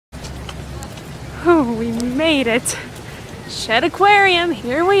Oh, we made it. Shedd Aquarium,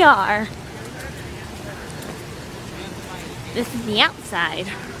 here we are. This is the outside.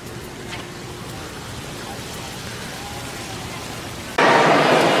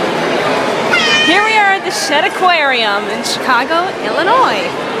 Here we are at the Shedd Aquarium in Chicago, Illinois.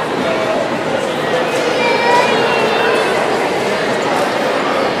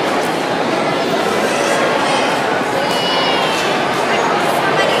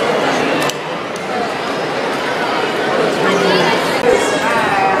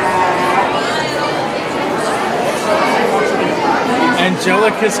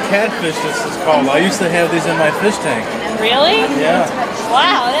 Angelica's catfish, this is called. I used to have these in my fish tank. Really? Yeah.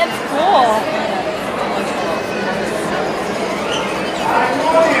 Wow, that's cool.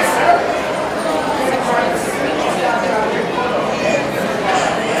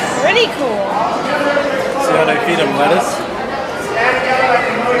 Pretty cool. See how they feed them lettuce?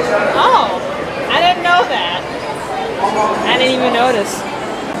 Oh, I didn't know that. I didn't even notice.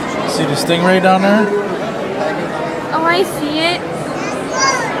 See the stingray down there? Oh, I see it.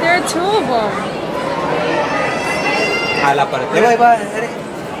 There are two of them.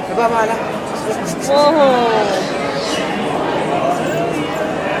 Whoa.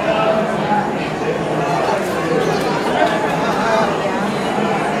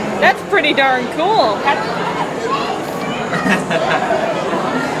 That's pretty darn cool.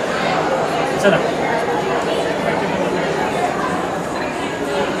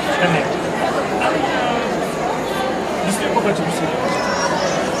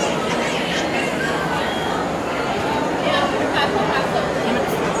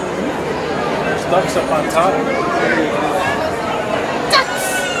 There's ducks up on top. Ducks!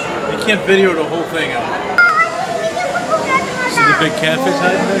 You can't video the whole thing out. See the big catfish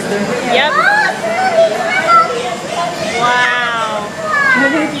hiding back there? Yep. Wow.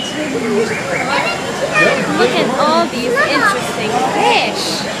 Look at all these interesting fish.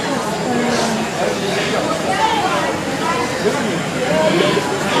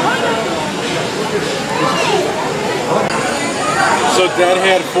 So Dad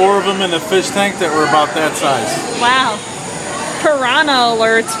had 4 of them in the fish tank that were about that size. Wow. Piranha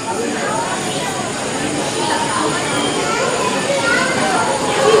alert.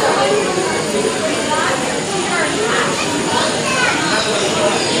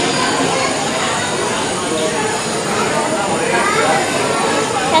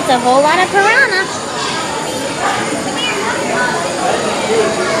 That's a whole lot of piranha.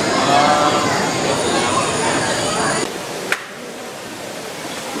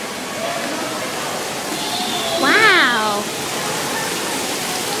 Wow.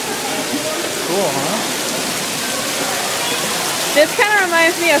 Cool, huh? This kind of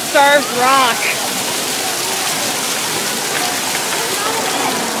reminds me of Starved Rock.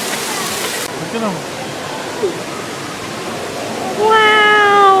 Look at them.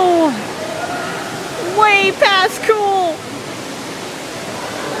 Wow! Way past cool!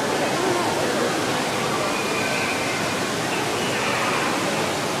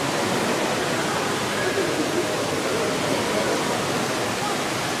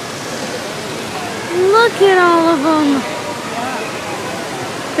 Look at all of them!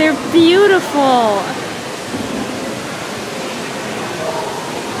 They're beautiful!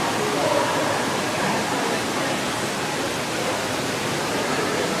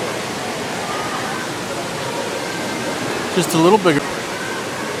 Just a little bigger.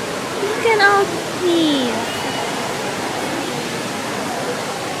 Look at all these.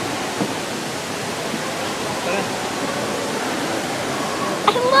 I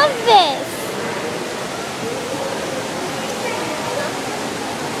love this.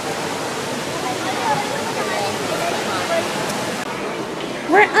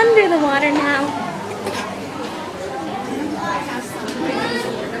 We're under the water now.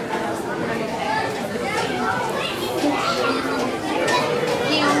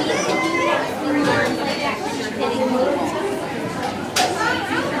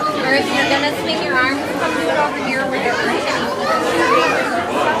 Or if you're gonna swing your arms, come do it over here where you're right now.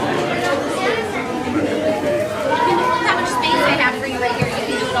 How much space I have for you right here? You can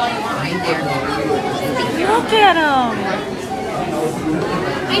do it all you want right there. Look at them.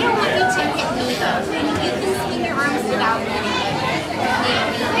 I don't want you to hit me though. You can swing your arms without hitting me.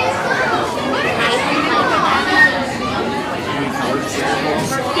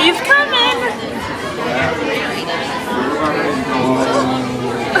 He's coming.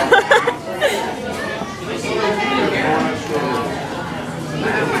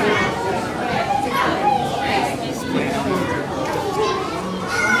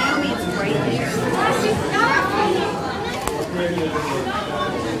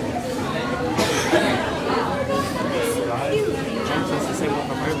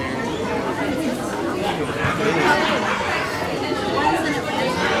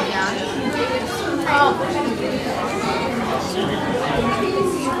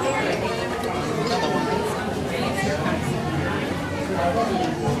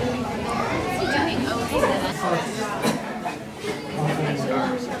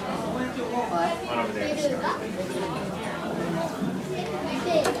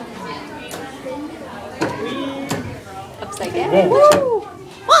 upside down. Woo!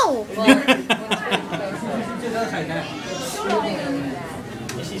 Whoa!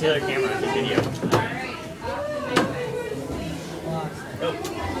 You see the other camera on the video. Oh,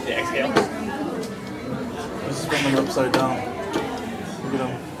 the exhale. He's swimming upside down. Look at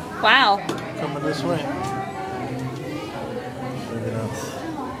him Wow. coming this way. Look at him.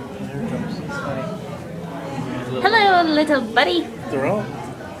 Here he comes. Hello, little buddy.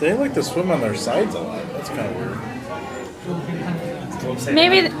 They like to swim on their sides a lot. That's kind of weird.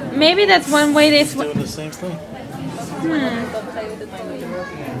 Maybe that's one way they He's swim. doing the same thing.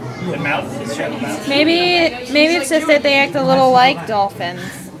 The mouth is shut mouth. Maybe it's just that they act a little like dolphins.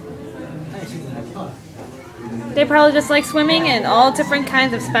 They probably just like swimming in all different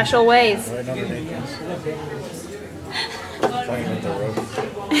kinds of special ways. Right underneath us. Playing with the rope.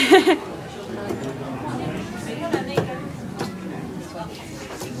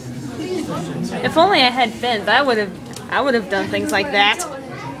 If only I had fins, I would have done things like that.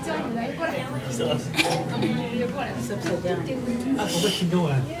 Still us. What you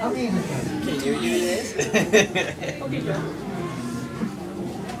doing? Can you do this?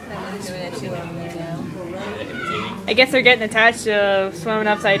 I guess they're getting attached to swimming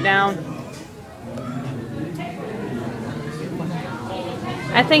upside down.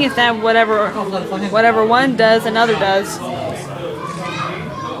 I think it's that whatever one does, another does.